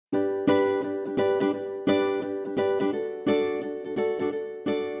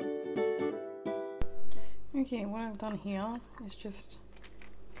Okay, what I've done here is just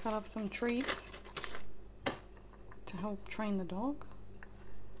cut up some treats to help train the dog.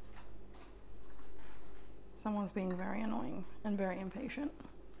 Someone's being very annoying and very impatient.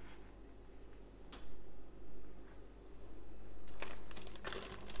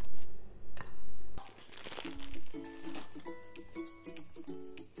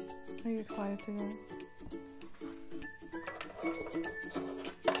 Are you excited to go?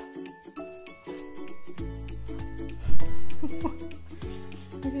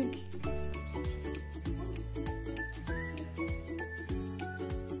 Okay.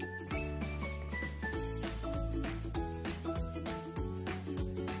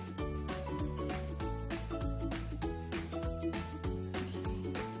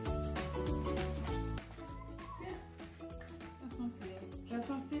 That's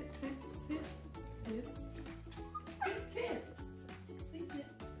not sit, sit, sit, sit, sit, sit. Please sit,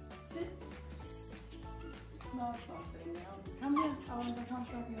 sit. No, it's not sitting down. Come here, otherwise I can't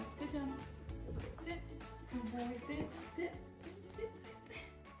strap you up. Sit down. Sit. Good boy, sit, sit, sit, sit, sit, sit.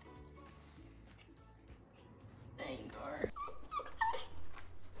 There you go.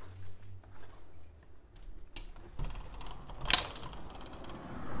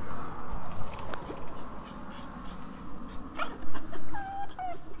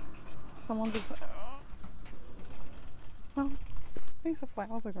 Someone's excited. Oh, at least the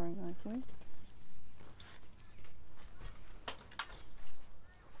flowers are growing nicely.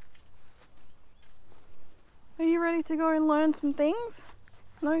 Are you ready to go and learn some things?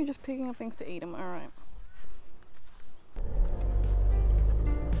 No, you're just picking up things to eat them. All right.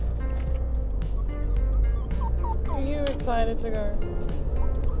 Are you excited to go?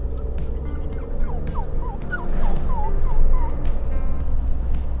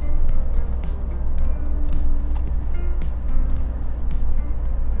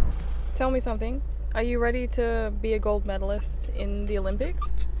 Tell me something. Are you ready to be a gold medalist in the Olympics?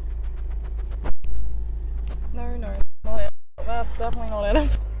 No, no, not edible. That's definitely not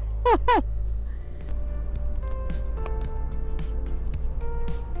edible.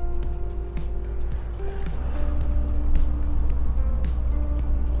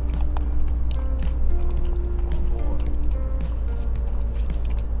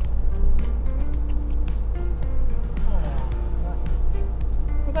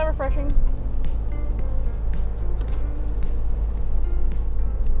 Was that refreshing?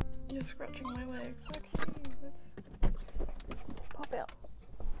 You're scratching my legs. Okay, let's pop out.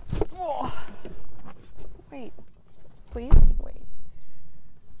 Oh. Wait, please, wait.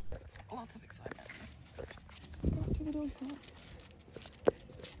 Lots of excitement. Let's go to the dog park.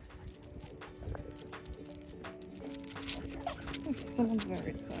 Okay, someone's very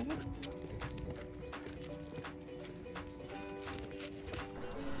excited.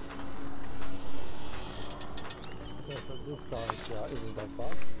 Is this dog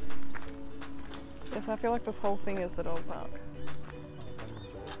park? Yes, I feel like this whole thing is the dog park.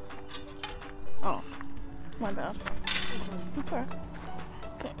 Oh, my bad. That's alright.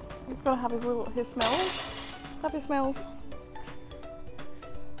 Okay, he's gotta have his smells. Have your smells.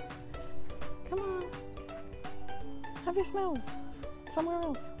 Come on. Have your smells. Somewhere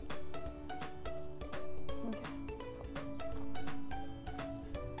else. Okay.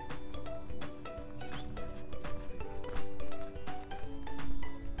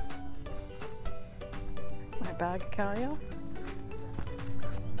 My bag carrier.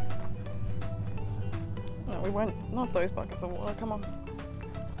 No, we won't. Not those buckets of water. Come on.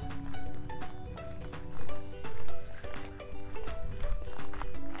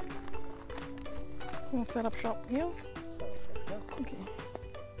 I'm gonna set up shop here. Okay.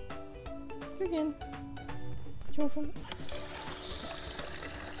 Do again. Do you want some?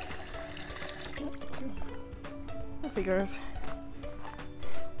 Off he goes.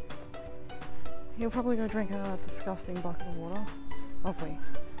 He'll probably go drink a disgusting bucket of water. Hopefully.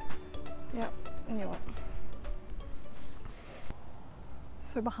 Yep, you know what.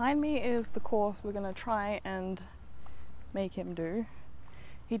 So behind me is the course we're gonna try and make him do.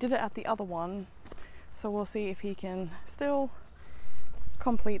 He did it at the other one, so we'll see if he can still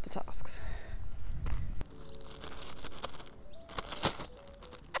complete the tasks.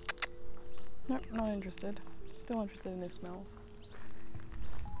 Nope, not interested. Still interested in his smells.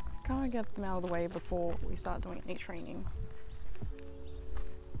 Gotta get them out of the way before we start doing any training,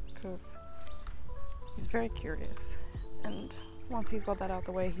 because he's very curious, and once he's got that out of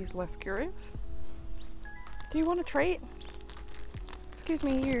the way, he's less curious. Do you want a treat? Excuse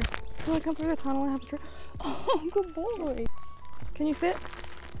me, you. You want to come through the tunnel and have a treat? Oh, good boy. Can you sit?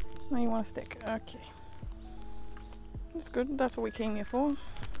 No, you want to stick. Okay. That's good. That's what we came here for.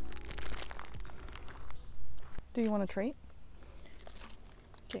 Do you want a treat?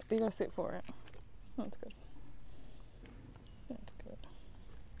 Okay, but you gotta sit for it. That's good. That's good.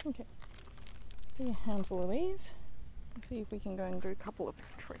 Okay. Let's do a handful of these. Let's see if we can go and do a couple of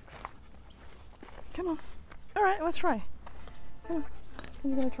tricks. Come on. Alright, let's try. Come on. Are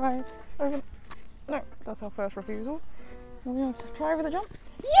you gonna try it over? No, that's our first refusal. Are we gonna try over the jump?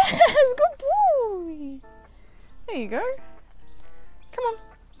 Yes! Good boy! There you go. Come on.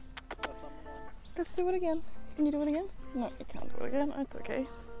 Let's do it again. Can you do it again? No, you can't do it again. It's okay.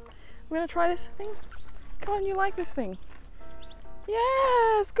 We're gonna try this thing. Come on, you like this thing.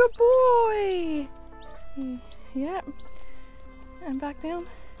 Yes! Good boy! Yep. And back down.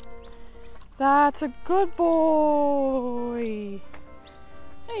 That's a good boy.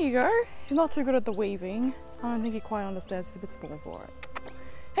 There you go. He's not too good at the weaving. I don't think he quite understands. He's a bit small for it.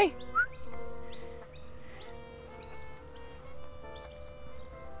 Hey!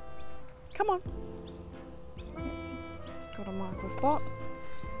 Come on. Gotta mark the spot.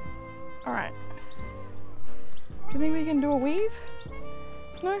 Alright. Do you think we can do a weave?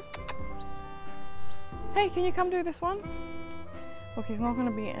 No? Hey, can you come do this one? Look, he's not going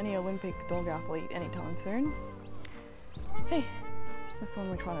to be any Olympic dog athlete anytime soon. Hey, that's the one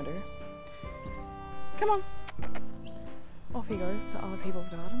we're trying to do. Come on. Off he goes to other people's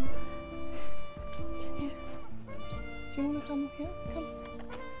gardens. Yes. Do you want to come up here? Come.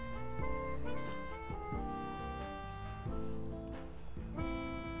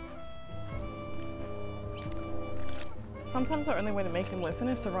 Sometimes the only way to make him listen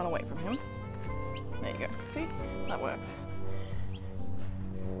is to run away from him. There you go. See? That works.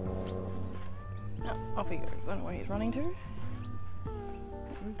 Oh, off he goes. I don't know where he's running to.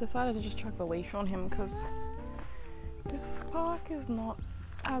 We've decided to just chuck the leash on him because this park is not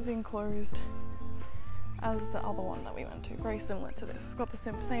as enclosed as the other one that we went to. Very similar to this. It's got the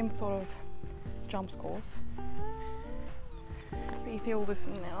same sort of jump scores. See if he'll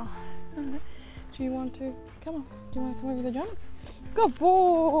listen now. Do you want to? Come on. Do you want to come over the jump? Good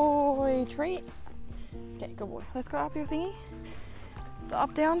boy! Treat. Okay, good boy. Let's go up your thingy. The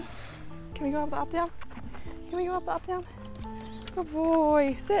up down. Can we go up the up down? Can we go up the up down? Good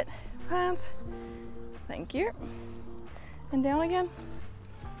boy. Sit. Hands. Thank you. And down again.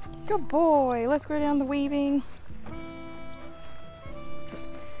 Good boy. Let's go down the weaving.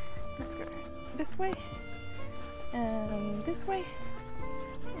 Let's go this way. And this way.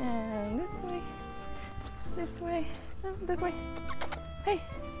 And this way. This way. No, this way. Hey.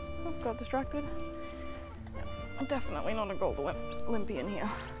 Oh, got distracted. I'm definitely not a gold Olympian here.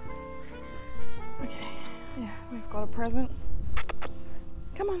 Okay. Yeah, we've got a present.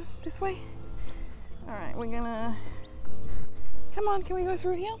 Come on, this way. Alright, we're gonna... Come on, can we go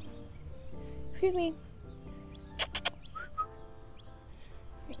through here? Excuse me.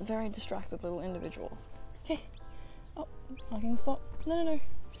 Very distracted little individual. Okay. Oh, marking the spot. No.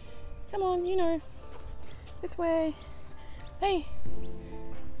 Come on, you know. This way. Hey.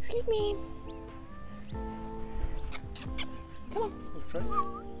 Excuse me. Come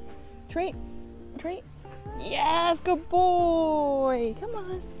on. Treat. Yes, good boy. Come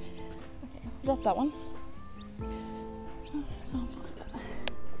on. Okay, drop that one. Can't find it.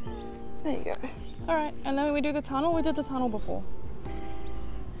 There you go. All right, and then we do the tunnel. We did the tunnel before.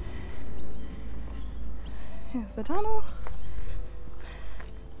 Here's the tunnel.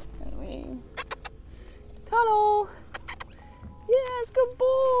 And we tunnel. Yes, good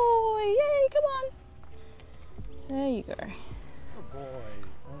boy. Yay, come on. There you go. Good boy.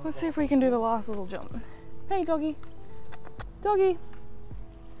 Let's see if we can do the last little jump. Hey, doggy. Doggy.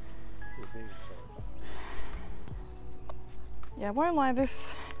 Yeah, I won't lie,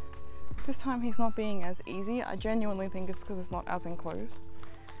 this time he's not being as easy. I genuinely think it's because it's not as enclosed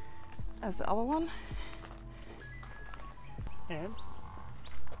as the other one. Hands.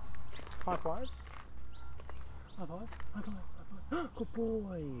 High five. High five. High five. High five. Good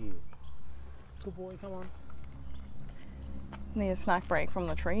boy. Good boy, come on. Need a snack break from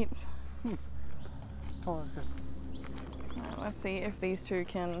the treats. Come on, let's go. Alright, let's see if these two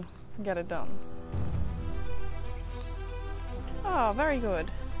can get it done. Oh, very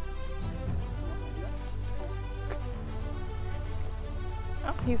good.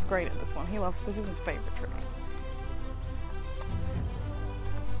 Oh, he's great at this one. He loves this. Is his favorite trick.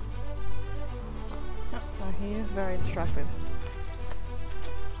 Oh, no, he is very distracted.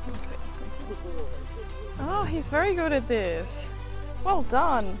 Let's see. Oh, he's very good at this. Well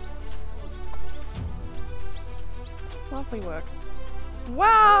done. Lovely work.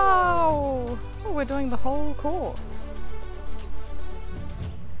 Wow! Oh, we're doing the whole course.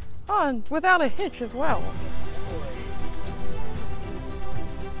 Oh, and without a hitch as well.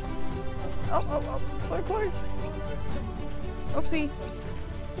 Oh, so close. Oopsie.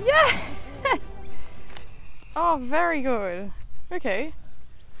 Yes! Oh, very good. Okay.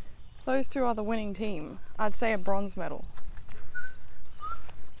 Those two are the winning team. I'd say a bronze medal.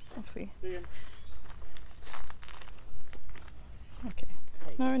 Oopsie. Okay.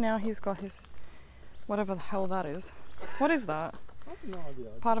 No, now he's got his, whatever the hell that is. What is that? I have no idea.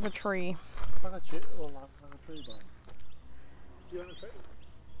 Part of a tree. Like a tree, or like a tree bone. Do you want a tree?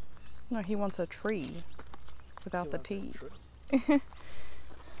 No, he wants a tree without the T. Tree?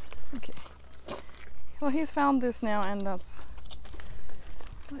 Okay. Well, he's found this now, and that's...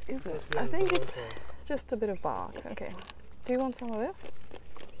 What is it? I think it's just a bit of bark. Okay. Do you want some of this?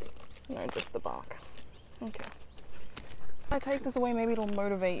 No, just the bark. Okay. If I take this away, maybe it'll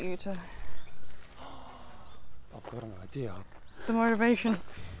motivate you to... I've got an idea. The motivation.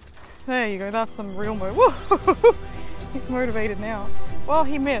 There you go, that's some real Whoa! He's motivated now. Well,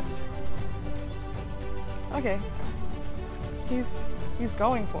 he missed. Okay. He's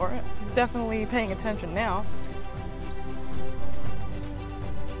going for it. He's definitely paying attention now.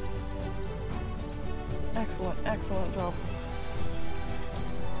 Excellent, excellent job.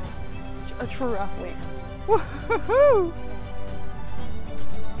 A true athlete. Woohoo!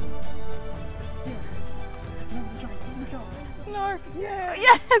 Yes. No. Yeah.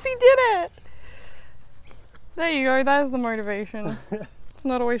 Yes, he did it. There you go. That is the motivation. It's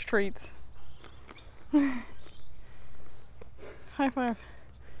not always treats. High five.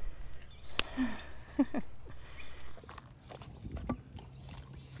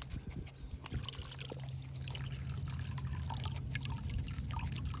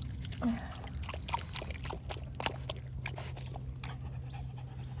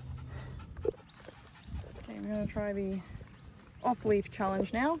 Okay, I'm gonna try the off-leaf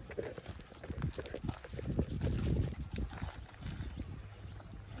challenge now.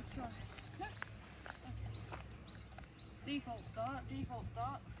 Let's try. Default start, default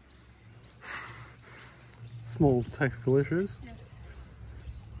start. Small technical issues. Yes.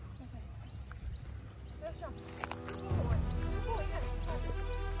 Okay. Let's jump. Good boy. Good boy, yes. Good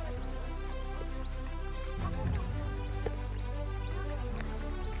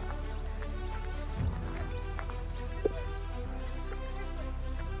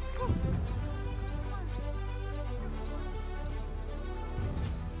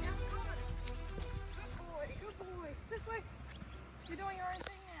boy. This way. You're doing your own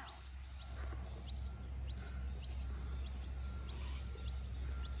thing now.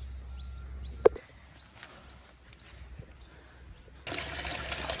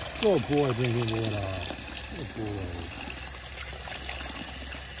 Good boy, drinking water. Good boy.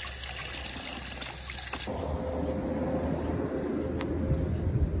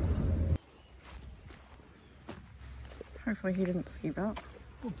 Hopefully he didn't see that.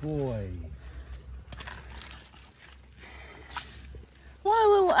 Good boy. What a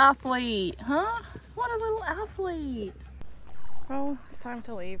little athlete, huh? What a little athlete. Well, it's time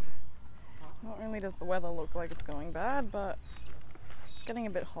to leave. Not only does the weather look like it's going bad, but it's getting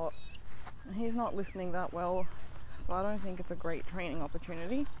a bit hot. And he's not listening that well, so I don't think it's a great training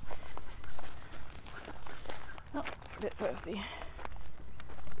opportunity. Oh, a bit thirsty.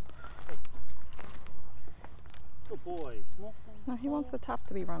 Good boy. No, he wants the tap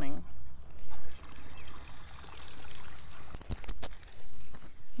to be running.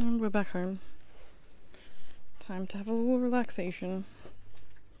 And we're back home. Time to have a little relaxation.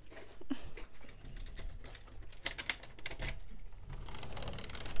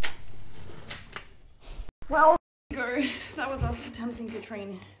 Well, there you go. That was us attempting to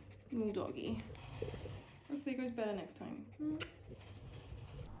train little doggy. Hopefully it goes better next time.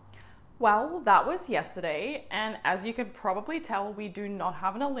 Well, that was yesterday, and as you can probably tell, we do not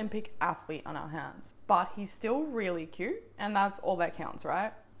have an Olympic athlete on our hands, but he's still really cute, and that's all that counts,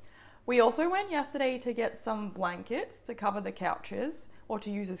 right? We also went yesterday to get some blankets to cover the couches, or to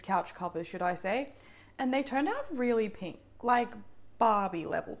use as couch covers, should I say, and they turned out really pink, like Barbie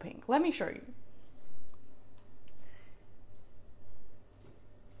level pink. Let me show you.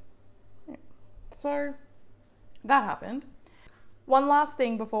 So, that happened. One last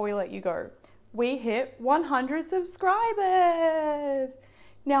thing before we let you go. We hit 100 subscribers!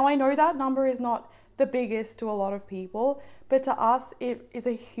 Now I know that number is not the biggest to a lot of people, but to us it is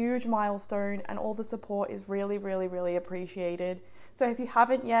a huge milestone and all the support is really, really, really appreciated. So if you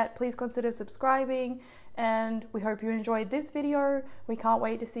haven't yet, please consider subscribing, and we hope you enjoyed this video. We can't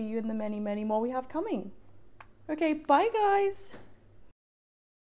wait to see you in the many, many more we have coming. Okay, bye guys!